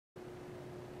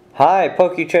Hi,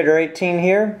 PokeTrader18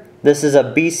 here. This is a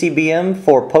BCBM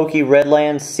for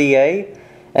PokeRedlandsCA,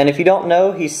 and if you don't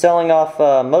know, he's selling off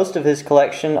most of his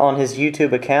collection on his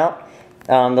YouTube account.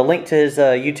 The link to his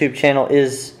YouTube channel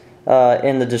is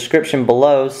in the description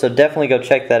below, so definitely go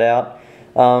check that out.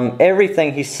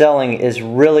 Everything he's selling is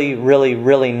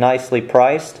really nicely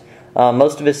priced.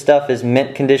 Most of his stuff is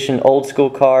mint condition old school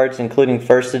cards, including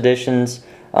first editions.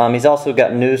 He's also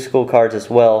got new school cards as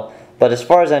well. But as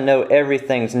far as I know,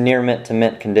 everything's near mint to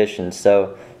mint condition,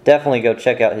 so definitely go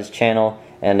check out his channel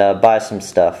and buy some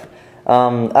stuff.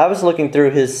 I was looking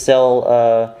through his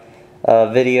sell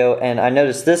video, and I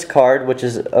noticed this card, which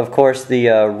is of course the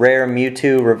rare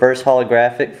Mewtwo reverse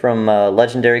holographic from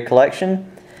Legendary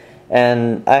Collection.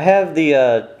 And I have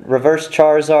the reverse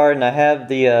Charizard, and I have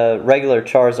the regular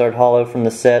Charizard holo from the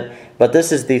set, but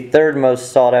this is the third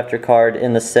most sought after card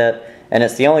in the set, and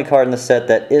it's the only card in the set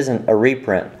that isn't a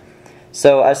reprint.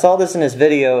 So I saw this in his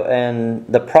video, and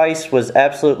the price was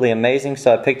absolutely amazing,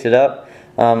 so I picked it up.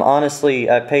 Honestly,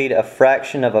 I paid a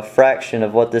fraction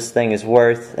of what this thing is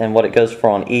worth and what it goes for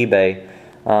on eBay,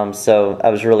 so I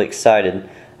was really excited.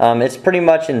 It's pretty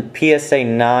much in PSA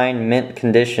 9 mint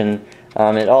condition.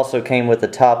 It also came with a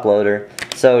top loader,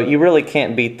 so you really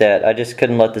can't beat that. I just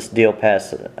couldn't let this deal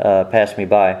pass me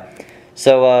by.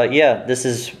 So yeah, this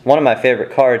is one of my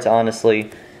favorite cards,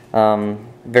 honestly.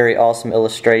 Very awesome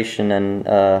illustration, and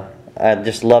I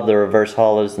just love the reverse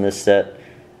holos in this set.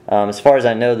 As far as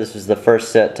I know, this was the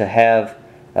first set to have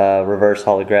reverse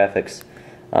holographics.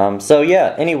 So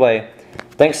yeah, anyway,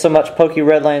 thanks so much,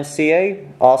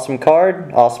 PokeRedlandsCA. Awesome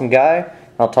card, awesome guy.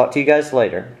 I'll talk to you guys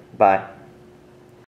later. Bye.